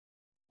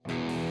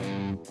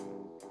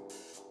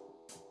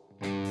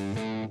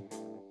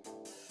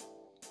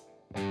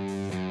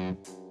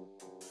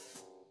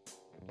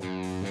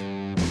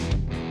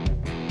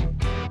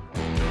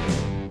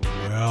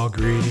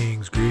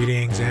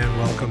Greetings, and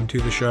welcome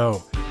to the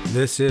show.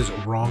 This is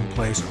Wrong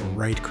Place,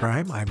 Right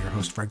Crime. I'm your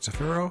host, Frank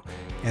Zafiro,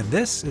 and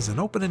this is an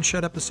open and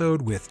shut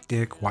episode with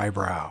Dick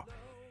Whybrow.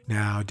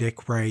 Now,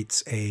 Dick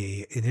writes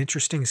an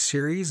interesting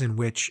series in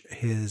which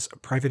his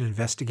private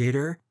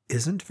investigator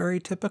isn't very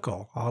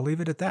typical. I'll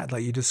leave it at that.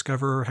 Let you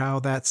discover how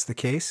that's the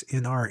case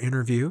in our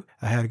interview.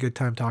 I had a good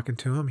time talking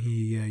to him.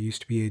 He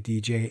used to be a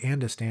DJ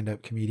and a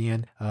stand-up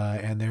comedian,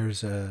 and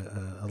there's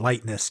a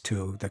lightness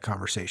to the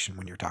conversation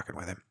when you're talking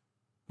with him.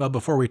 But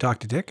before we talk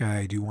to Dick,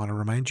 I do want to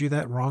remind you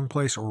that Wrong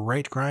Place,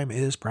 Right Crime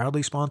is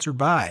proudly sponsored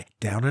by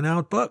Down and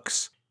Out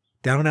Books.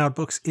 Down and Out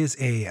Books is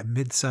a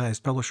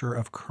mid-sized publisher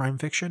of crime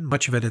fiction,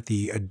 much of it at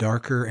the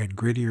darker and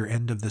grittier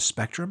end of the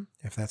spectrum.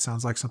 If that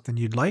sounds like something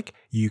you'd like,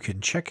 you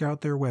can check out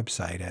their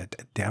website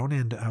at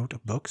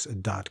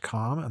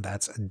downandoutbooks.com.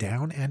 That's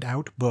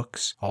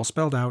downandoutbooks, all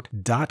spelled out,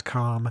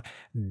 .com,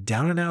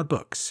 Down and Out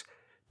Books.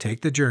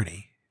 Take the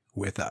journey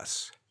with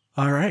us.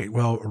 All right.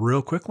 Well,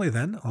 real quickly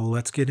then,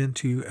 let's get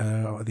into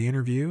the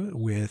interview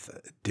with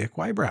Dick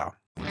Whybrow.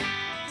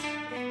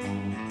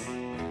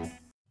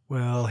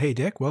 Well, hey,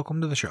 Dick,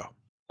 welcome to the show.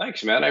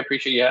 Thanks, man. I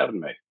appreciate you having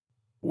me.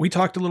 We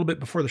talked a little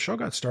bit before the show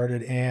got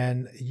started,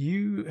 and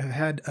you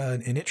had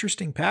an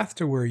interesting path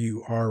to where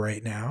you are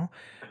right now.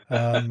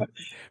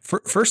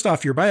 First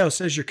off, your bio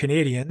says you're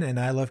Canadian, and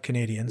I love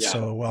Canadians,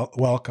 so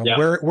welcome. Yeah.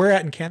 Where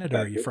at in Canada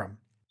are you from?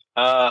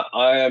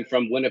 I am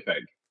from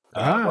Winnipeg,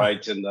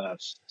 right in the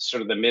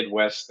sort of the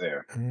Midwest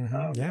there.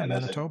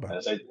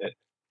 Manitoba.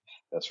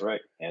 That's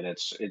right, and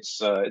it's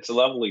a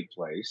lovely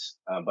place.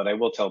 But I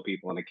will tell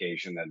people on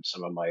occasion that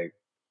some of my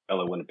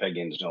fellow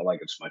Winnipegians don't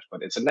like it so much.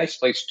 But it's a nice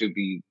place to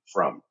be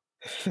from,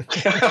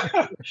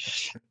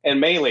 and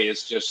mainly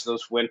it's just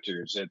those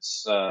winters.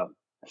 It's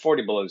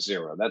 40 below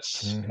zero.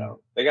 That's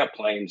they got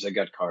planes, they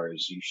got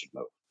cars. You should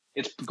know.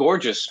 It's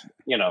gorgeous,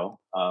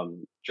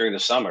 during the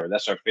summer.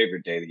 That's our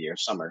favorite day of the year,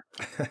 summer.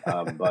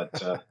 But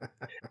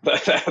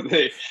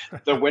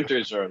the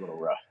winters are a little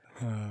rough.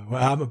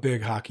 Well, I'm a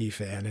big hockey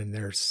fan, and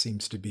there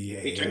seems to be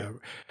a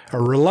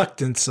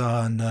reluctance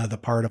on the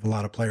part of a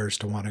lot of players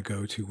to want to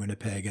go to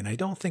Winnipeg. And I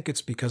don't think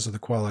it's because of the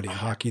quality of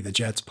hockey the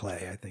Jets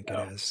play. I think it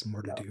has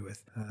more to do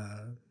with...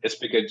 It's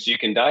because you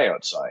can die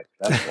outside.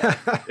 That's why.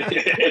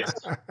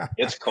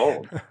 It's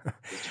cold.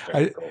 It's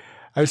very cold.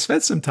 I've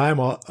spent some time,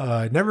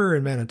 never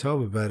in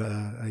Manitoba, but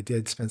I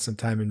did spend some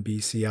time in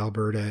BC,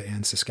 Alberta,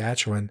 and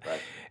Saskatchewan.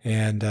 Right.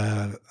 And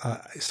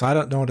so I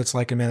don't know what it's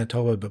like in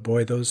Manitoba, but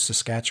boy, those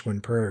Saskatchewan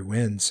prairie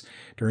winds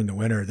during the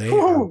winter, they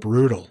are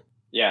brutal.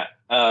 Yeah.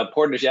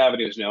 Portage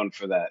Avenue is known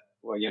for that.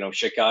 Well,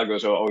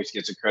 Chicago's always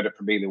gets a credit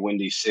for being the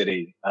windy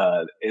city.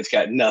 It's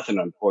got nothing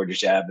on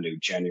Portage Avenue,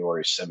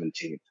 January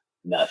 17th.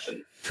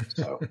 Nothing.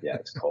 So, yeah,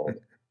 it's cold.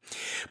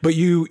 But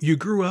you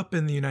grew up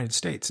in the United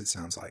States, it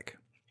sounds like.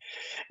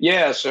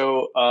 Yeah,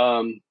 so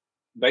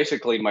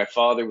basically, my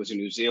father was a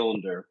New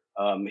Zealander.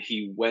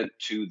 He went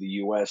to the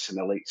U.S. in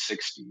the late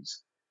 '60s,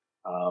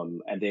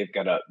 and they've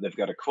got a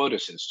quota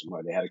system,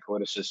 or they had a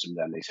quota system.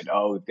 Then they said,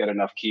 "Oh, we've got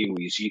enough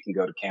Kiwis. You can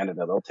go to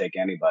Canada. They'll take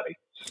anybody."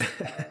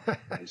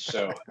 And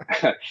so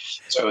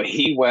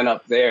he went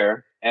up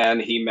there,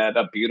 and he met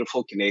a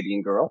beautiful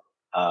Canadian girl,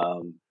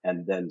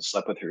 and then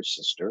slept with her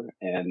sister.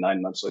 And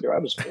 9 months later, I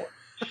was born.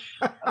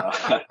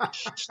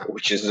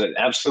 Which is an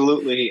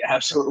absolutely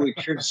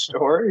true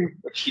story,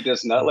 which he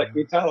does not like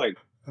me telling.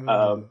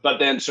 But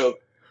then, so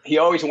he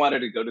always wanted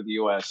to go to the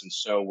U.S. And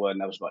so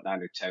when I was about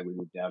 9 or 10, we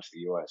moved down to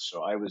the U.S.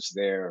 So I was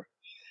there,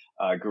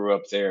 grew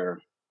up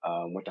there,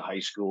 went to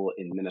high school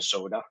in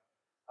Minnesota.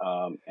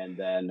 And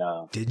then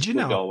moved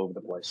all over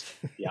the place.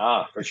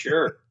 Yeah, for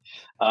sure.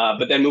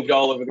 But then moved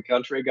all over the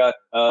country,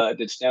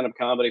 did stand-up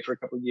comedy for a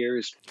couple of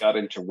years, got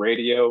into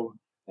radio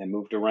and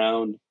moved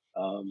around.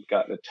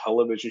 Got into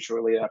television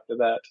shortly after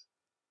that.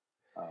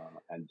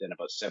 And then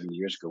about 7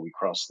 years ago, we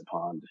crossed the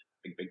pond,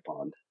 big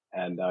pond,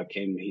 and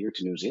came here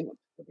to New Zealand,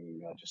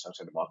 living just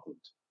outside of Auckland.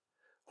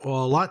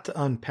 Well, a lot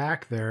to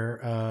unpack there.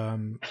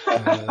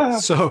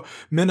 So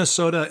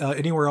Minnesota,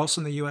 anywhere else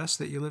in the U.S.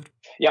 that you lived?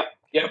 Yeah.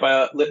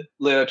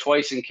 Lived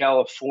twice in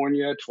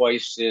California,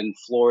 twice in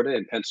Florida,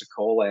 in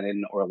Pensacola, and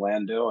in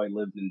Orlando. I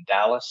lived in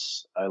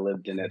Dallas. I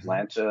lived in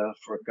Atlanta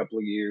for a couple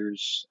of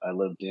years. I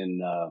lived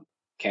in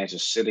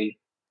Kansas City.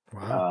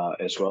 Wow.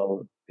 As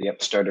well.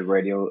 Yep, started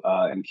radio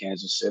in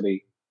Kansas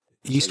City.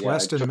 East,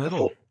 west, and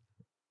middle.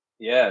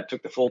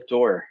 Took the full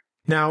tour.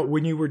 Now,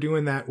 when you were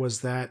doing that,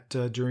 was that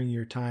during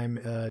your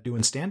time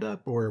doing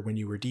stand-up, or when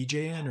you were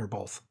DJing, or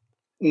both?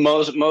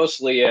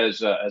 Mostly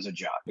as a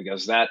job,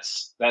 because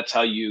that's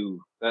how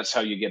you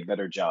get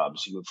better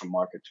jobs. You move from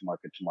market to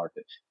market to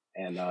market,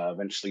 and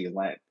eventually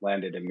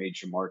landed a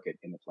major market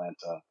in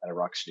Atlanta at a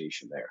rock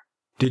station there.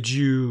 Did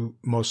you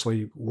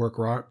mostly work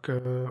rock,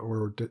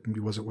 or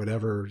was it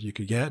whatever you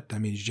could get? I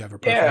mean, did you have a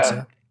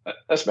preference? Yeah,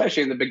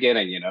 especially in the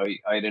beginning.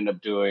 I ended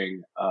up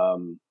doing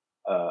some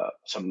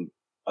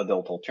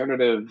adult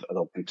alternative,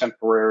 adult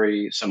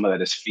contemporary. Some of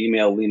that is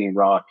female-leaning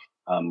rock,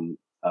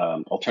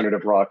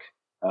 alternative rock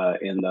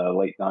in the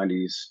late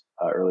 '90s,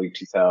 early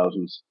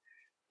 2000s.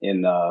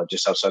 in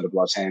just outside of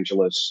Los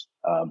Angeles.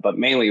 But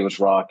mainly it was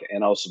rock,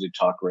 and also did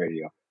talk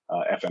radio,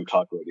 FM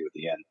talk radio at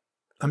the end.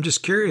 I'm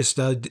just curious,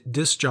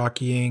 disc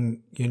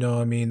jockeying,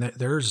 I mean,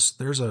 there's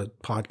a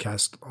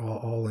podcast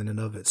all in and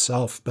of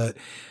itself, but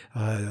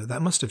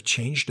that must have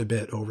changed a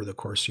bit over the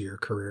course of your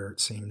career.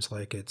 It seems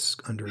like it's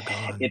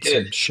undergone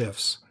some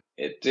shifts.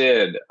 It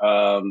did.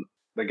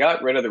 They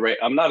got rid of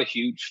I'm not a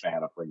huge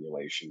fan of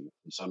regulation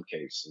in some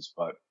cases,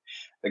 but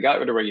they got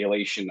rid of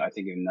regulation, I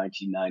think, in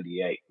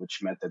 1998,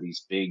 which meant that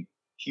these big,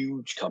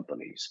 huge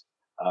companies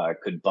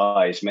could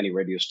buy as many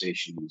radio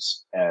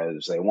stations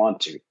as they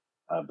want to.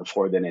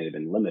 Before then, it had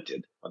been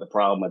limited. But the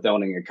problem with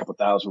owning a couple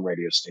thousand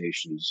radio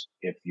stations,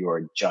 if you're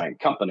a giant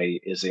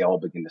company, is they all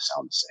begin to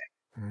sound the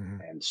same.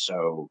 Mm-hmm. And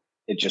so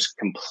it just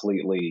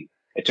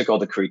it took all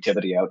the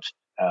creativity out.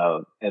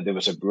 And there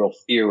was a real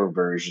fear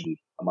aversion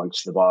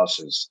amongst the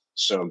bosses.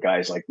 So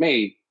guys like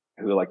me,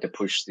 who like to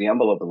push the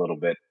envelope a little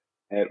bit,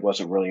 it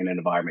wasn't really an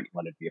environment you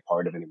wanted to be a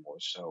part of anymore.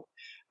 So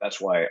that's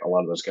why a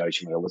lot of those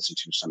guys you might have listened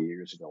to some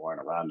years ago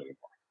aren't around anymore.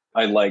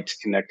 I liked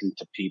connecting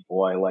to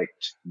people. I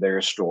liked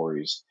their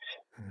stories.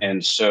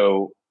 And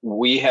so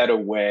we had a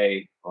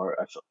way, or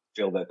I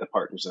feel that the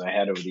partners that I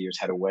had over the years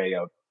had a way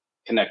of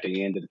connecting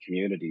into the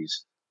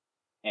communities.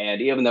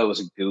 And even though it was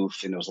a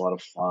goof and it was a lot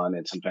of fun,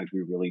 and sometimes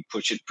we really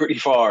push it pretty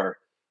far,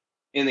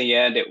 in the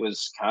end, it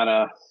was kind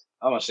of,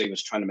 I want to say it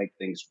was trying to make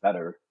things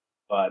better,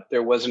 but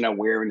there was an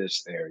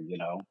awareness there,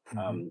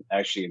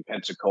 Actually, in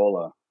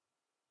Pensacola,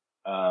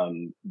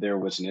 there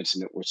was an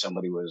incident where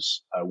somebody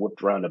was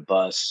whipped around a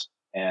bus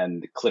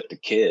and clipped a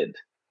kid.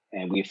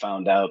 And we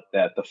found out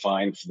that the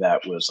fine for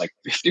that was like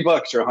 $50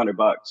 or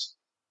 $100.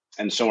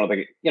 And so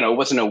it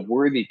wasn't a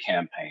worthy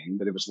campaign,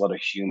 but it was a lot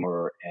of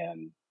humor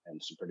and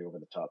some pretty over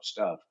the top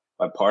stuff.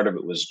 But part of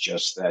it was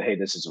just that, hey,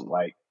 this isn't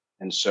right.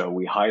 And so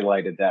we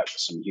highlighted that with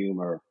some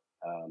humor.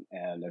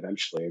 And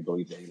eventually, I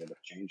believe they ended up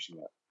changing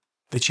that.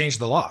 They changed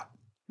the law.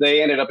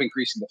 They ended up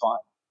increasing the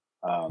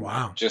fine.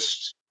 Wow.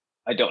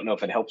 I don't know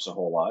if it helps a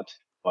whole lot,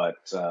 but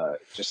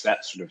just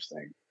that sort of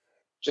thing.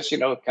 Just,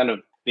 kind of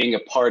being a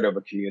part of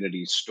a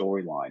community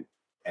storyline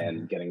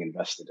and getting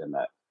invested in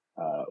that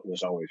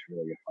was always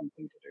really a fun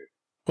thing to do.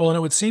 Well, and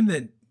it would seem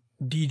that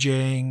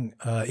DJing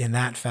in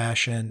that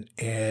fashion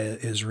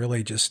is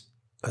really just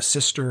a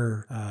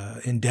sister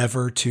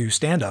endeavor to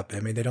stand up. I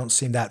mean, they don't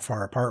seem that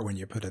far apart when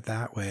you put it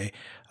that way.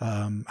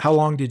 How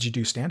long did you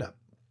do stand up?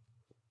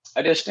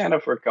 I did stand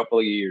up for a couple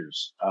of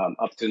years,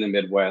 up through the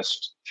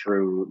Midwest,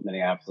 through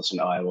Minneapolis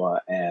and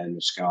Iowa and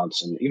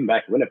Wisconsin, even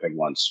back to Winnipeg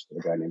once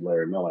with a guy named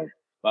Larry Miller.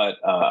 But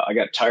I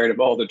got tired of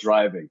all the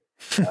driving,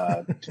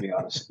 to be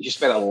honest. You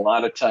spent a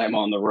lot of time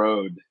on the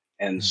road.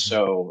 And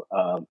so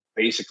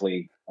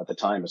basically, at the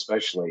time,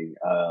 especially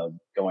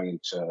going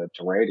into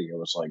radio, it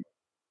was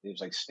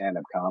like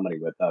stand-up comedy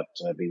without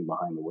being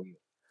behind the wheel.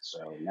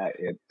 So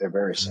they're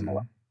very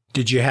similar.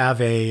 Did you have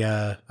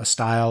a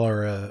style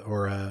or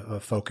a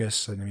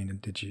focus? I mean,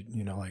 did you,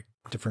 like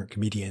different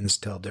comedians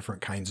tell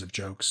different kinds of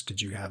jokes?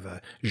 Did you have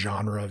a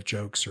genre of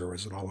jokes, or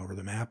was it all over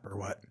the map, or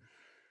what?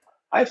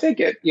 I think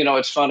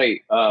it's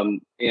funny.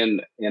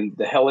 In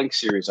the Helling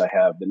series, I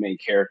have the main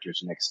character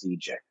is an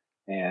ex-DJ,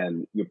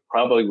 and you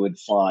probably would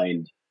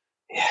find,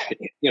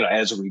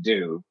 as we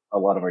do, a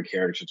lot of our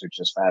characters are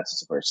just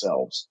facets of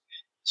ourselves.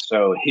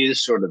 So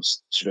his sort of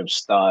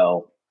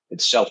style,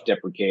 it's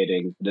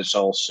self-deprecating, but it's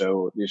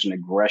also, there's an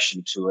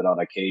aggression to it on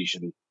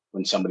occasion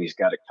when somebody's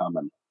got it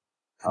coming,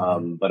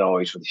 but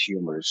always with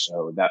humor.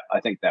 So I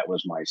think that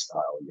was my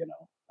style.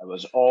 I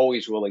was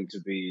always willing to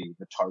be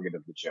the target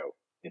of the joke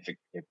if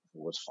it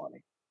was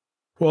funny.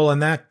 Well,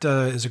 and that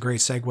is a great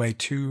segue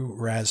to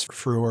Raz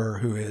Frewer,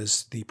 who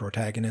is the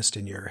protagonist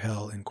in your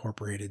Hell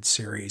Incorporated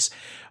series.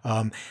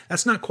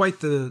 That's not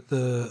quite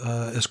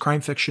the as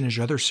crime fiction as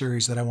your other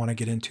series that I want to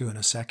get into in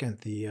a second,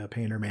 the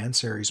Painter Man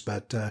series.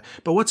 But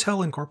what's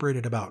Hell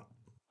Incorporated about?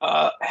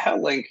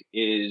 Hell Inc.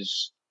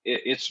 is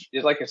it's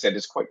like I said,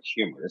 it's quite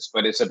humorous,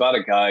 but it's about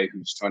a guy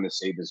who's trying to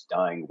save his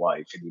dying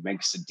wife, and he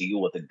makes a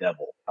deal with the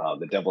devil.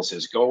 The devil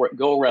says, "Go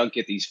around,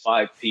 get these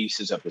 5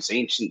 pieces of this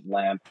ancient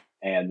lamp,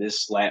 and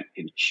this lamp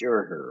can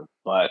cure her."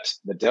 But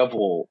the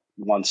devil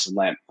wants the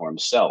lamp for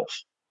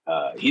himself.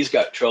 He's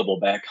got trouble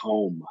back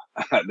home.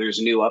 There's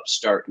a new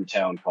upstart in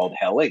town called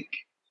Hell Inc.,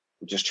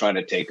 which is trying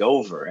to take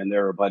over, and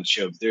there are a bunch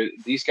of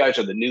these guys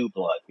are the new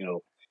blood.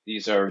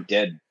 These are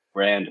dead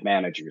brand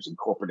managers and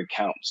corporate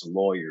accountants and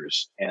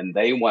lawyers, and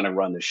they want to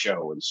run the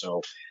show. And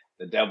so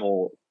the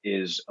devil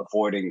is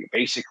avoiding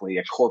basically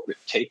a corporate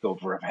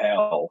takeover of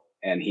hell,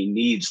 and he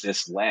needs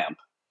this lamp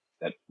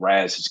that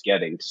Raz is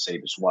getting to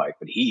save his wife,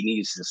 but he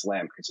needs this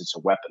lamp because it's a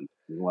weapon.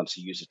 He wants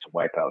to use it to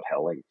wipe out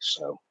Hell Inc.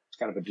 So it's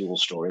kind of a dual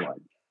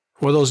storyline.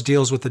 Well, those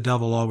deals with the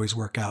devil always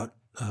work out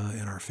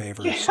in our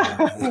favor. Yeah.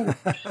 So.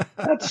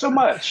 Not so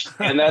much.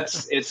 And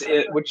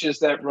which is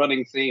that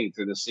running theme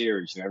through the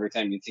series. Every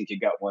time you think you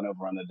got one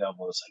over on the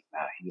devil, it's like,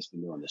 nah, he's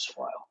been doing this a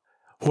while.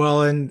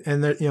 Well, and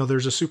there,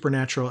 there's a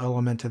supernatural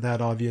element to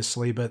that,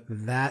 obviously, but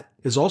that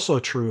is also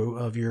true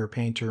of your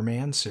Painter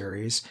Man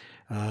series.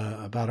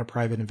 about a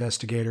private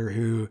investigator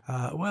who,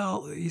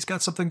 he's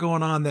got something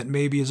going on that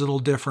maybe is a little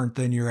different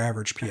than your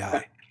average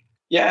PI.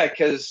 Yeah,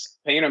 because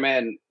Painter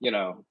Man,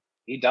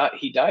 he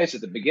dies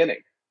at the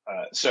beginning,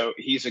 so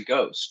he's a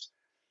ghost.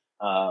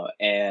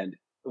 And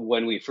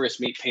when we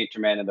first meet Painter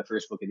Man in the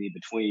first book, In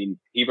Between,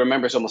 he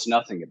remembers almost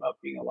nothing about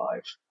being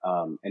alive.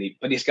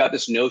 But he's got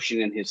this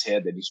notion in his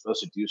head that he's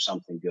supposed to do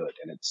something good,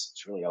 and it's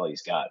really all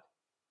he's got.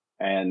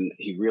 And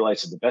he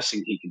realizes the best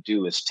thing he can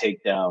do is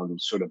take down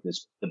sort of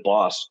the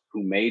boss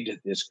who made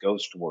this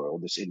ghost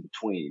world, this In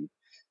Between.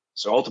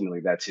 So ultimately,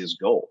 that's his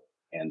goal.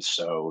 And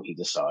so he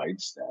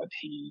decides that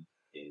he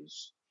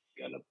is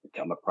going to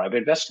become a private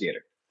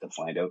investigator to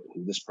find out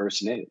who this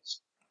person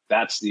is.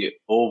 That's the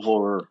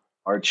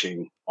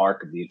overarching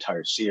arc of the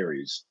entire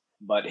series.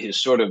 But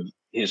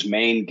his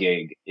main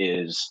gig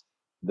is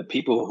the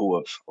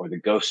people or the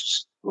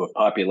ghosts who have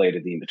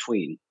populated the In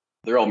Between.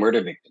 They're all murder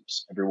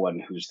victims. Everyone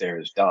who's there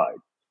has died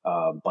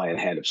by the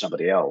hand of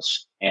somebody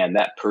else. And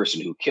that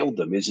person who killed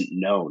them isn't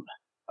known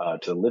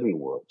to the living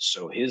world.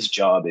 So his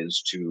job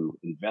is to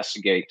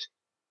investigate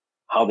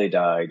how they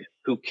died,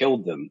 who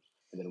killed them.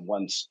 And then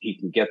once he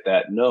can get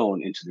that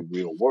known into the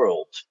real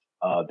world,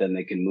 then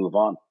they can move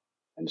on.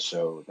 And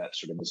so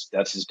that's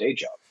his day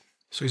job.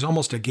 So he's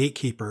almost a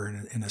gatekeeper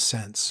in a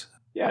sense.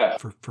 Yeah.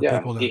 For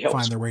people to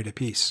find their way to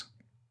peace.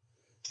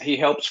 He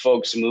helps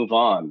folks move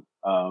on.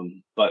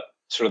 But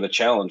sort of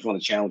one of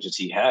the challenges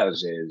he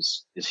has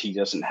is he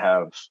doesn't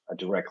have a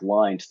direct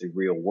line to the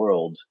real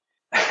world.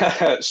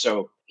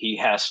 So he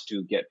has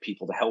to get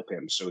people to help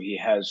him. So he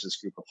has this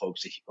group of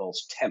folks that he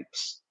calls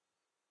temps.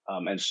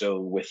 And so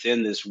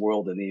within this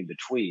world and the In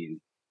Between,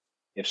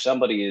 if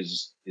somebody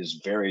is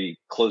very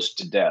close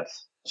to death,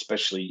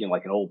 especially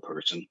like an old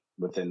person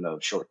within a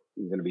short,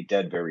 you're going to be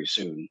dead very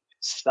soon,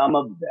 some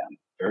of them,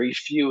 very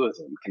few of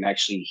them, can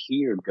actually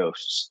hear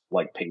ghosts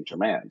like Painter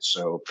Man.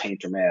 So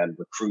Painter Man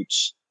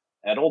recruits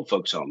at old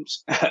folks'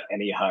 homes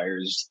and he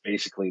hires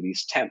basically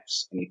these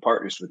temps and he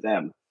partners with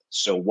them.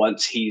 So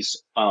once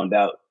he's found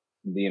out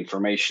the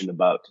information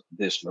about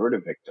this murder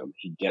victim,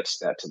 he gets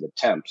that to the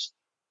temps,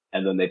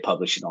 and then they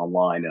publish it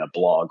online in a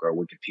blog or a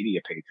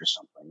Wikipedia page or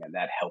something, and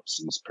that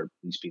helps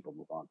these people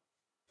move on.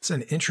 It's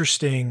an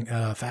interesting,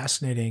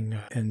 fascinating,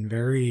 and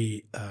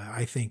very,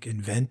 I think,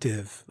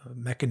 inventive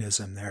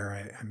mechanism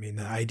there. I mean,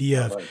 the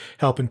idea of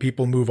helping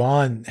people move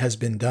on has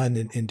been done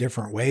in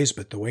different ways,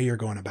 but the way you're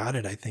going about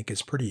it, I think,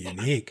 is pretty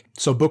unique.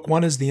 So book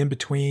 1 is The In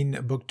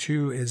Between. Book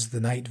 2 is The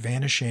Night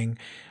Vanishing.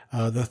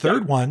 The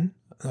third one,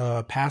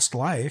 Past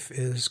Life,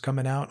 is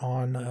coming out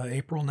on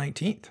April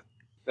 19th.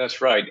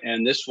 That's right.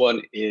 And this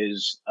one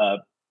is,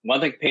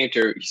 one thing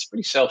Painter, he's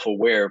pretty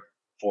self-aware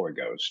for a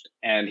ghost.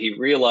 And he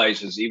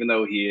realizes, even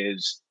though he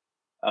is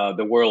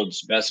the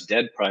world's best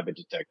dead private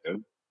detective,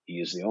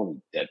 he is the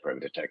only dead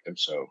private detective.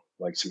 So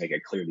likes to make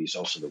it clear that he's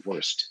also the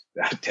worst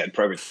dead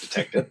private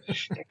detective.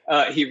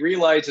 He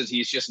realizes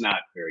he's just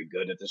not very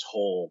good at this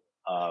whole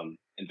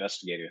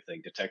investigator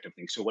thing, detective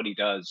thing. So what he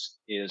does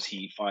is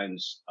he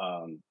finds,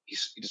 he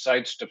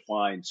decides to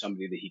find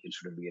somebody that he can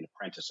sort of be an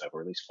apprentice of,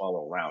 or at least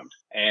follow around.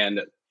 And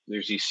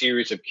there's these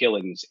series of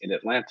killings in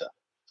Atlanta.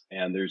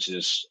 And there's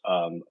this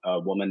a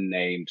woman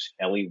named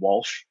Ellie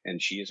Walsh,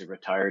 and she is a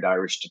retired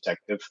Irish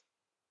detective.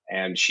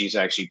 And she's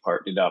actually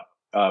partnered up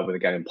with a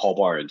guy named Paul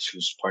Barnes,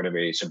 who's part of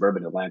a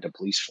suburban Atlanta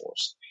police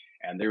force.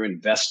 And they're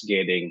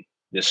investigating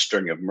this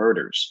string of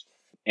murders.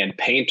 And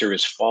Painter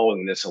is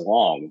following this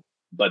along,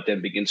 but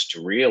then begins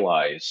to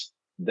realize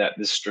that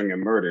this string of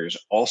murders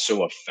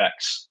also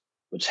affects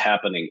what's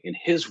happening in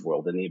his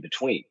world and in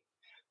between.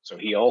 So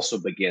he also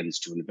begins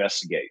to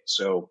investigate.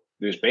 So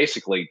there's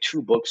basically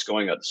 2 books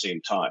going at the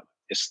same time.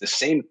 It's the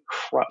same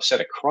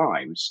set of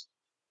crimes,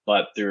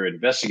 but they're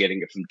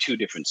investigating it from 2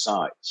 different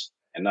sides.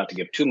 And not to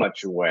give too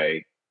much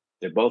away,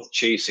 they're both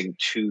chasing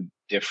 2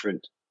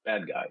 different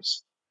bad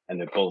guys, and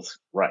they're both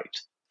right.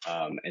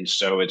 And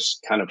so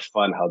it's kind of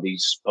fun how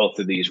both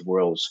of these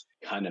worlds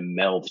kind of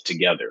meld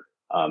together.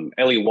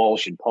 Ellie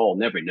Walsh and Paul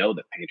never know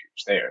that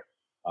Painter's there.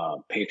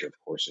 Painter, of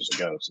course, is a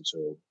ghost, and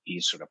so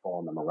he's sort of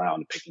following them around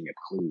and picking up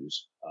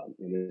clues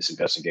in this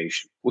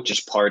investigation, which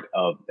is part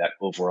of that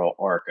overall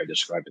arc I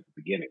described at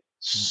the beginning,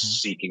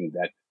 seeking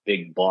that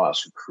big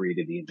boss who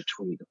created the In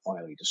Between to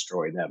finally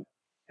destroy them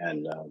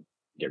and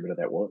get rid of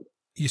that world.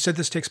 You said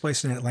this takes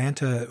place in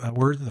Atlanta.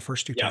 Where did the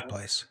first 2 take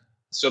place?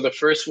 So the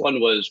first one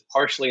was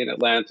partially in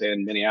Atlanta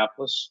and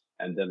Minneapolis,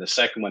 and then the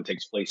second one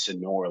takes place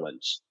in New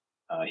Orleans.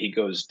 He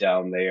goes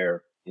down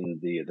there in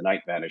the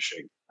Night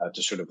Vanishing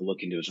to sort of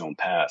look into his own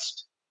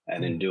past.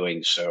 And in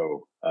doing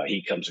so,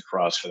 he comes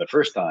across, for the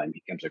first time,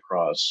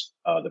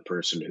 the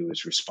person who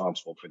is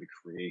responsible for the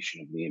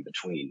creation of the In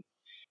Between.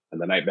 And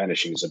the Night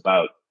Vanishing is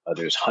about,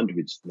 there's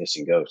hundreds of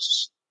missing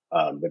ghosts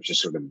that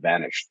just sort of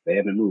vanished. They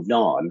haven't moved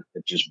on,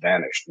 they've just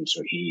vanished. And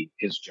so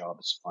his job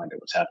is to find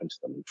out what's happened to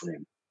them and free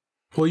them.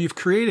 Well, you've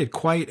created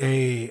quite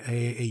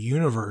a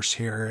universe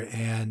here,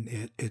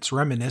 and it's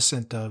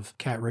reminiscent of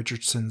Kat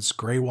Richardson's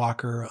Grey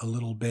Walker a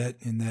little bit,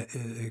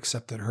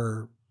 except that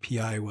her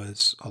PI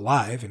was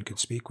alive and could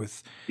speak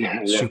with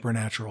Yeah.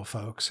 supernatural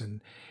folks.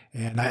 And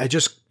I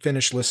just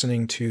finished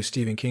listening to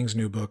Stephen King's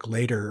new book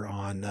Later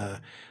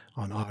on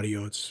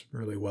audio. It's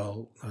really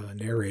well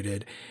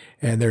narrated,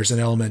 and there's an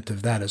element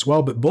of that as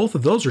well. But both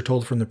of those are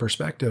told from the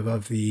perspective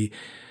of the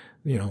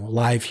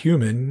live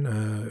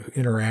human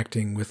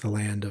interacting with the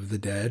land of the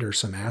dead or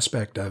some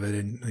aspect of it.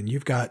 And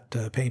you've got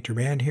Painter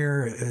Man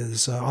here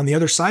is on the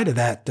other side of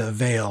that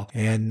veil.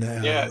 And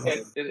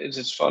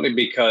it's funny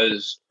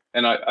because,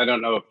 and I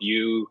don't know if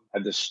you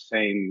had the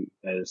same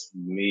as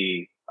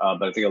me,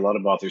 but I think a lot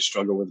of authors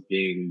struggle with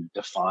being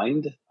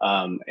defined.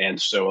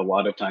 And so a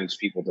lot of times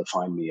people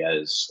define me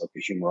as like a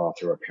humor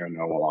author, a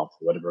paranormal author,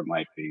 whatever it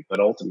might be.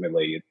 But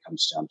ultimately it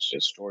comes down to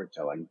just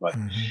storytelling. But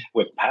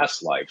with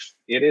Past Life,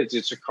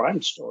 it's a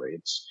crime story.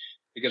 It's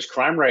because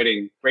crime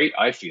writing, great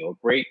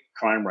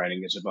crime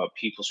writing is about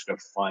people sort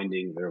of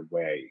finding their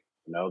way,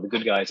 the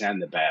good guys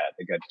and the bad.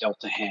 They got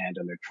dealt a hand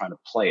and they're trying to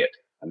play it,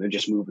 and they're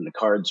just moving the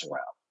cards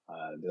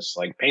around. Just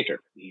like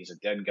Painter, he's a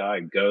dead guy,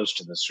 goes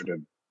to this sort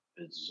of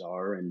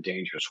bizarre and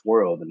dangerous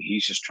world, and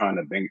he's just trying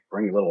to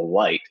bring a little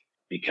light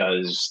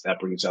because that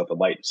brings out the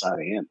light inside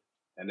of him.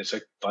 And it's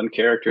a fun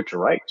character to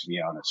write, to be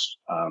honest,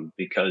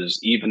 because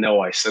even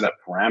though I set up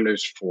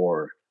parameters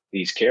for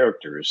these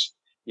characters,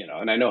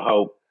 and I know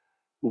how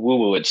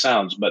woo-woo it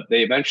sounds, but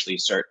they eventually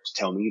start to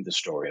tell me the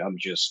story. I'm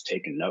just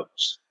taking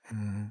notes.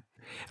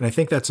 And I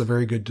think that's a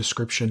very good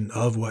description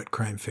of what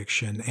crime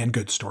fiction and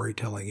good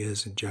storytelling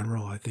is in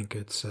general. I think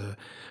it's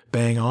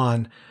bang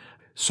on.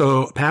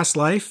 So Past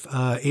Life,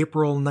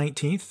 April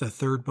 19th, the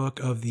third book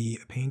of the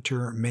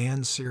Painter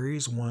Man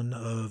series, one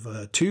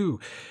of two,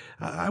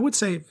 I would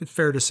say,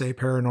 fair to say,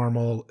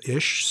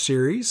 paranormal-ish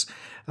series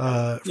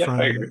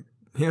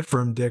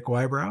from Dick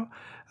Whybrow.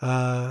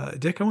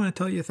 Dick, I want to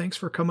tell you thanks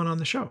for coming on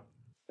the show.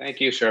 Thank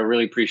you, sir. I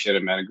really appreciate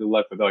it, man. And good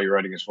luck with all your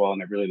writing as well.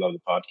 And I really love the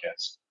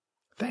podcast.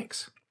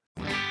 Thanks.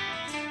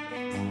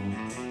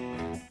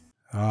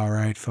 All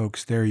right,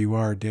 folks, there you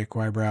are, Dick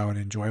Whybrow, an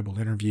enjoyable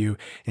interview,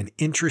 an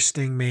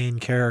interesting main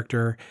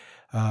character,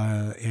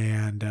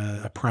 and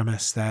a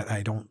premise that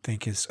I don't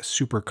think is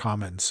super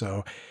common.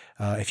 So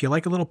if you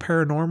like a little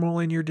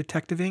paranormal in your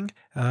detectiving,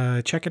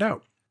 check it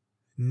out.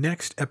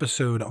 Next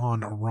episode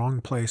on Wrong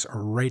Place,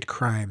 Right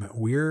Crime,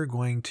 we're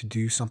going to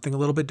do something a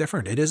little bit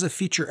different. It is a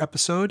feature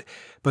episode,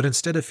 but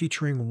instead of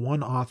featuring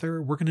one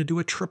author, we're going to do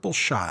a triple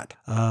shot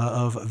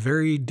of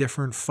very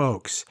different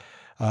folks.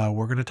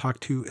 We're going to talk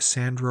to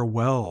Sandra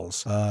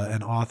Wells,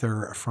 an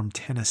author from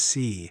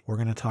Tennessee. We're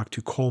going to talk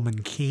to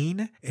Coleman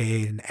Keene,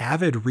 an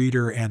avid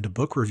reader and a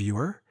book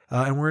reviewer.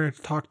 And we're going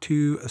to talk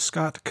to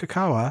Scott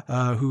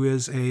Kakawa, who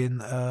is a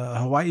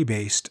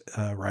Hawaii-based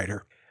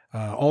writer.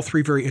 All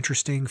three very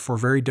interesting for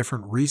very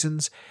different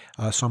reasons.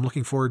 So I'm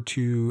looking forward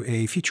to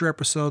a feature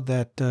episode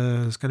that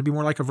is going to be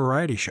more like a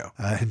variety show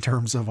in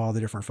terms of all the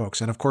different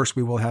folks. And of course,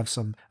 we will have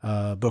some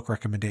book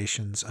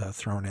recommendations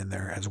thrown in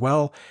there as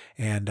well.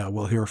 And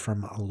we'll hear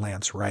from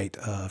Lance Wright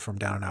from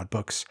Down and Out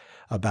Books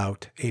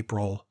about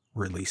April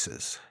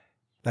releases.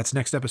 That's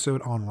next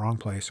episode on Wrong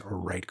Place,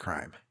 Right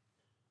Crime.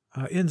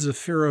 In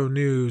Zafiro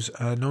news,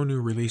 no new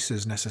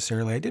releases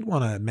necessarily. I did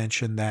want to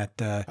mention that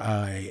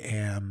I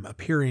am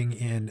appearing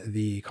in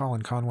the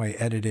Colin Conway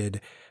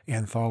edited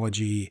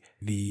anthology,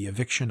 The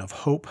Eviction of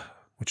Hope,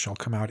 which shall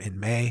come out in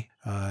May.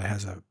 It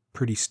has a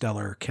pretty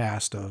stellar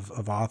cast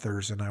of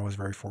authors, and I was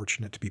very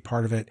fortunate to be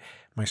part of it.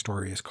 My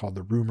story is called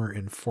The Rumor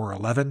in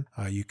 411.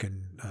 You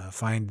can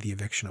find The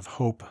Eviction of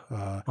Hope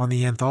on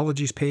the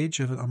anthologies page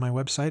on my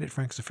website at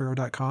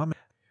frankzafiro.com.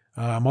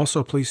 I'm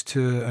also pleased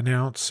to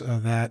announce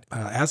that,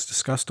 as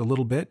discussed a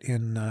little bit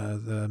in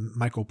the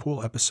Michael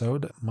Poole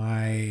episode,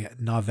 my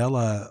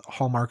novella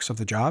Hallmarks of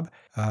the Job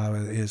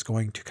is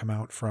going to come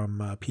out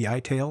from PI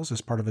Tales as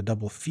part of a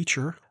double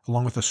feature,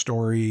 along with a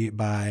story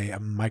by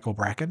Michael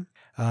Bracken.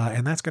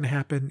 And that's going to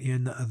happen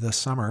in the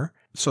summer.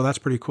 So that's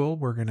pretty cool.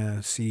 We're going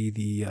to see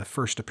the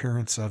first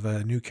appearance of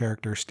a new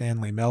character,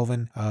 Stanley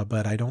Melvin,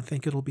 but I don't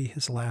think it'll be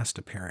his last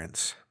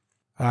appearance.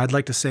 I'd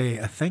like to say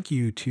a thank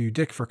you to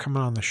Dick for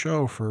coming on the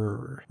show,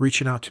 for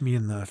reaching out to me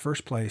in the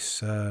first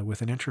place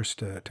with an interest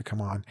to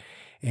come on,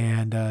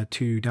 and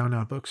to Down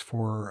Out Books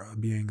for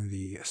being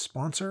the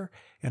sponsor,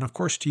 and of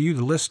course to you,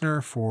 the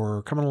listener,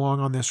 for coming along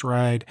on this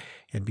ride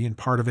and being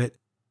part of it.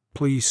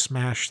 Please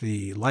smash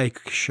the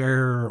like,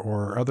 share,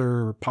 or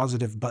other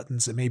positive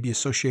buttons that may be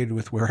associated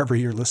with wherever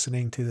you're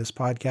listening to this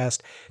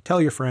podcast. Tell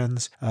your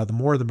friends, the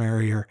more the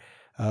merrier,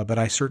 but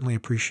I certainly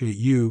appreciate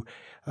you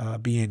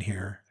being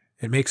here.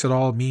 It makes it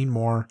all mean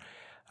more.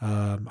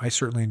 I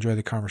certainly enjoy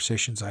the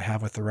conversations I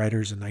have with the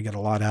writers, and I get a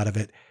lot out of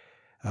it.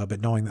 But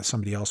knowing that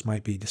somebody else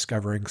might be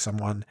discovering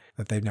someone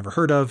that they've never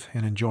heard of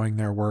and enjoying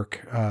their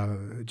work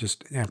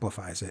just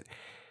amplifies it.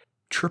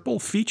 Triple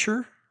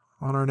feature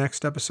on our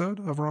next episode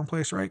of Wrong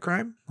Place, Right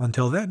Crime.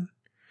 Until then,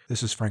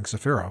 this is Frank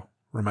Zafiro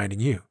reminding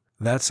you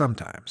that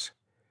sometimes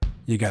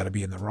you got to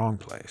be in the wrong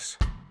place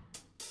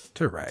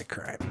to write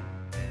crime.